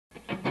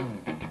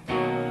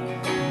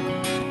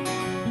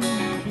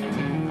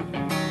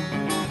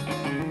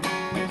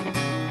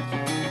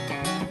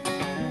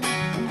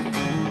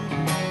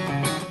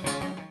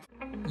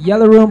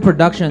Yellow Room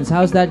Productions,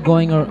 how's that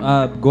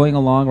going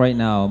along right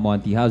now,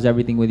 Monty? How's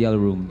everything with Yellow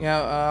Room?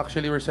 Yeah,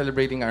 actually we're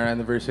celebrating our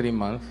anniversary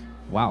month.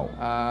 Wow.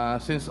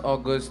 Since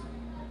August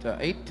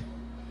 8,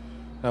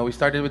 we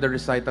started with the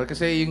recital.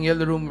 Kasi yung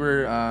Yellow Room,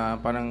 we're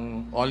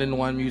parang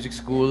all-in-one music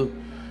school,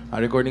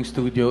 recording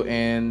studio,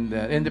 and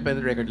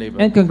independent record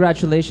label. And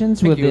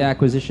congratulations with you. the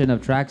acquisition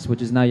of Tracks,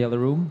 which is now Yellow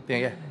Room.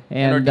 Yeah.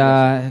 And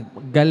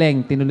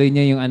galing, tinuloy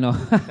niya yung ano.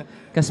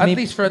 At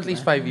least 5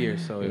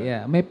 years. So,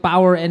 yeah, may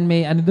power and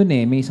may ano dun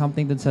eh, may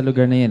something dun sa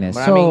lugar na yun eh.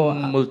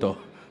 Maraming multo.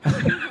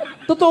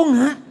 Totoo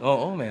nga?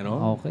 Oo,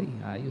 meron. Okay,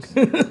 ayos.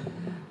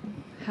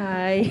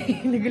 Hi.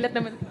 Nagulat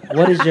naman.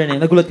 What is your name?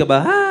 Nagulat ka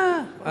ba?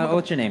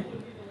 What's your name?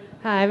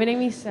 Hi, my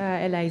name is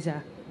Eliza.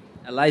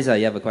 Eliza,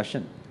 you have a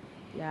question?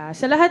 Yeah,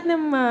 sa lahat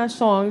ng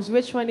songs,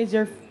 which one is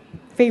your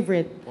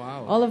favorite?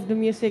 Wow. All of the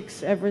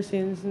musics ever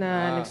since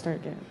na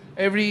nag-start ka.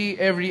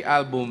 Every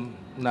album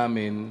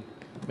namin,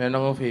 meron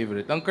akong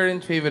favorite. Ang current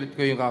favorite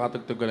ko yung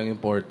kakatugtog ko lang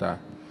yung Porta.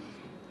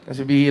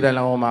 Kasi bihira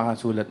lang ako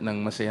makasulat ng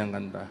masayang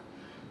kanta.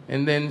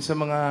 And then sa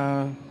mga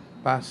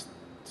past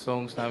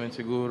songs namin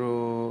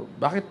siguro,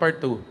 Bakit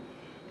Part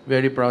 2?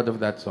 Very proud of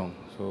that song.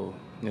 So,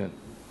 yun.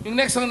 Yung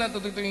next song na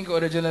tutugtugin ko,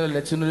 original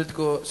ulit, sinulat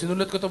ko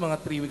to mga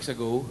 3 weeks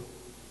ago.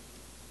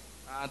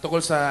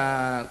 Tukol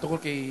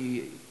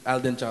kay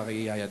Alden tsaka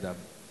kay Yaya Dab.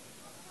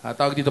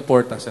 Tawag dito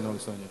Porta sa naman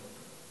gusto nyo.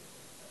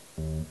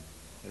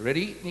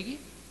 Ready, Nikki?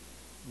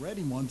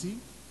 Ready, Monty.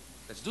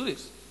 Let's do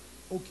this.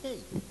 Okay.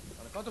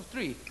 On the count of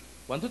 3.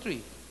 1, 2, 3.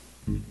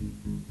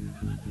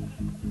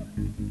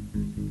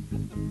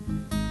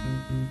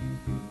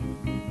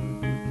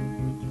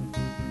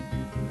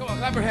 Come on,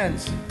 clap your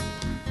hands.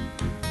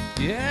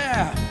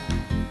 Yeah!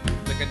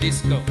 Like a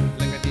disco.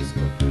 Like a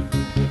disco.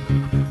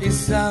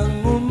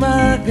 Isang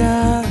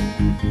umaga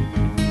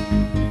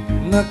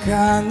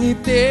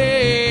nakangiti,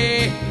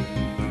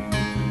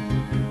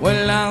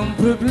 walang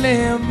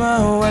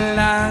problema,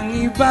 walang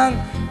ibang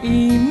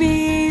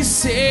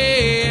inisip.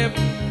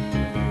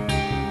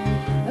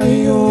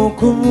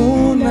 Ayoko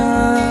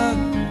muna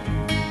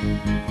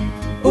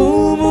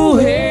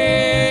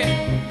umuwi,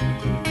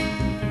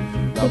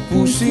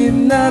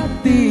 tapusin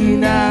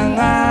natin ang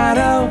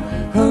araw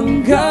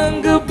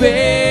hanggang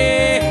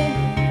gabi.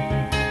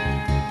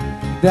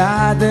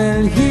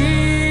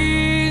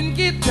 Dadalhin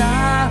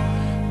kita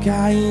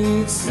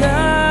kahit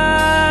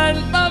saan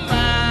pa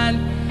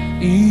man,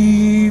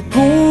 ipunin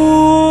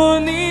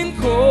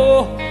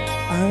ko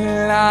ang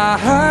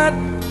lahat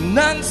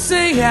ng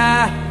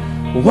saya.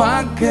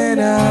 Huwag ka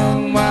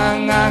nang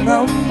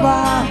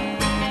mangangamba,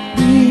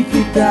 di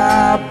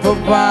kita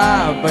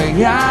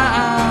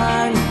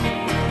pababayaan.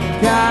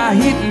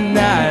 Kahit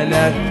na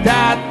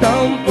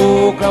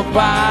nagtatampo ka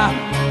pa,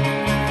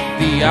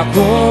 di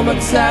ako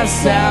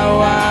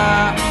magsasawa.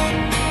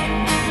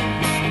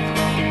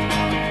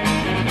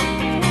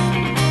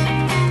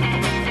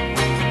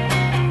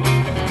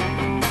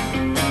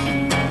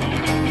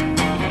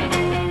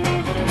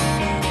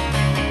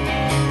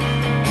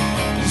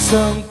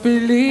 Isang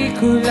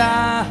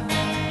pelikula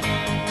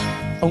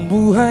ang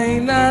buhay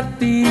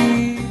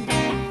natin.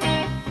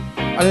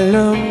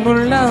 Alam mo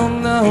lang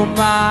na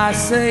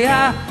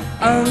masaya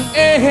ang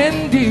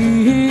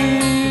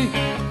ending.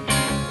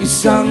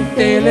 Isang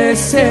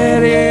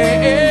teleserye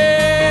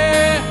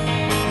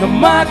na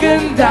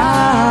maganda.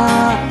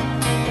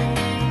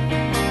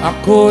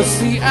 Ako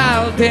si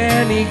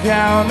Alden,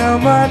 ikaw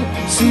naman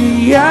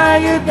si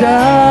Yaya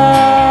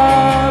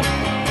Dab.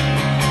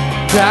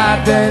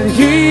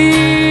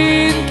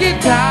 Dadalhin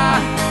kita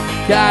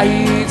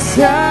kahit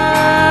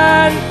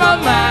saan pa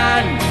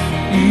man,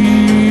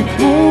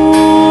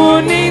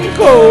 ipunin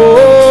ko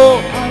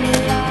ang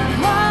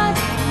lahat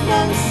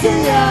ng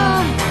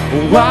saya.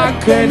 Huwag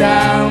ka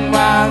nang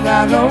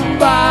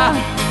mangangamba,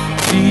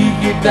 di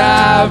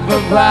kita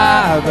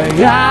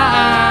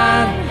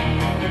pababayaan.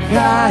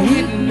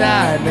 Kahit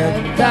na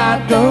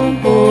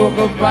nagtatampo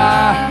ka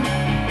pa,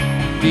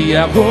 di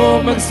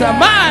ako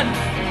magsaman.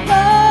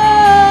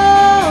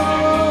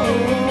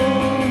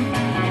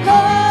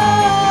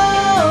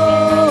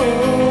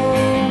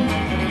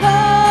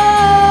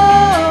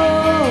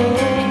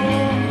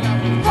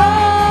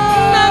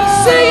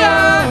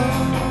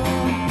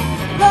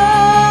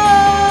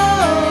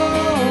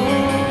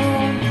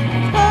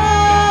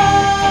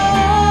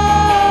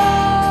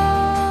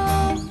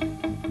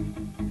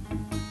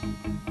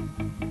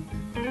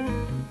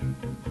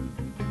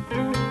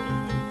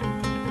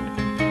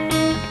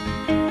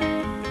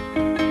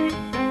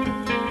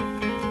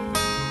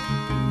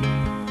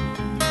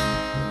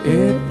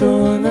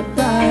 Ito na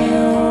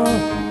tayo,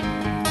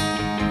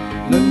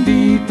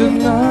 nandito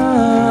na.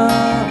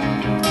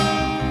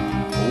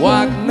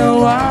 Wag na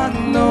wag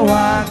na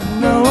wag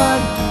na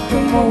wag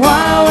kang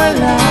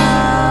mawawala.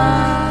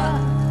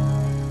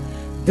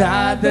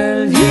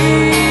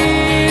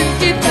 Dadalhin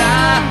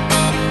kita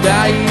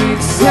kahit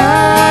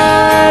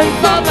saan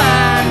pa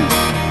man,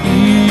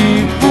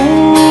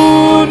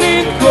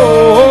 ipunin ko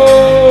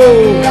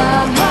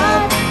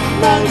lahat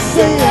ng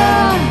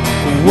saya.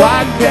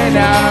 Huwag ka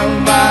nang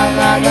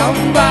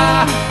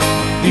mangangamba,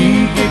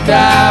 di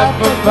kita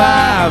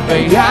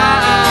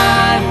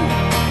papabayaan.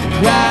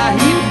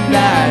 Kahit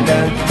na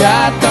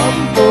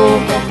nagtatampo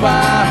ka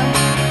pa,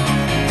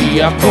 di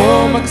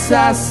ako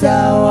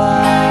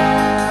magsasawa.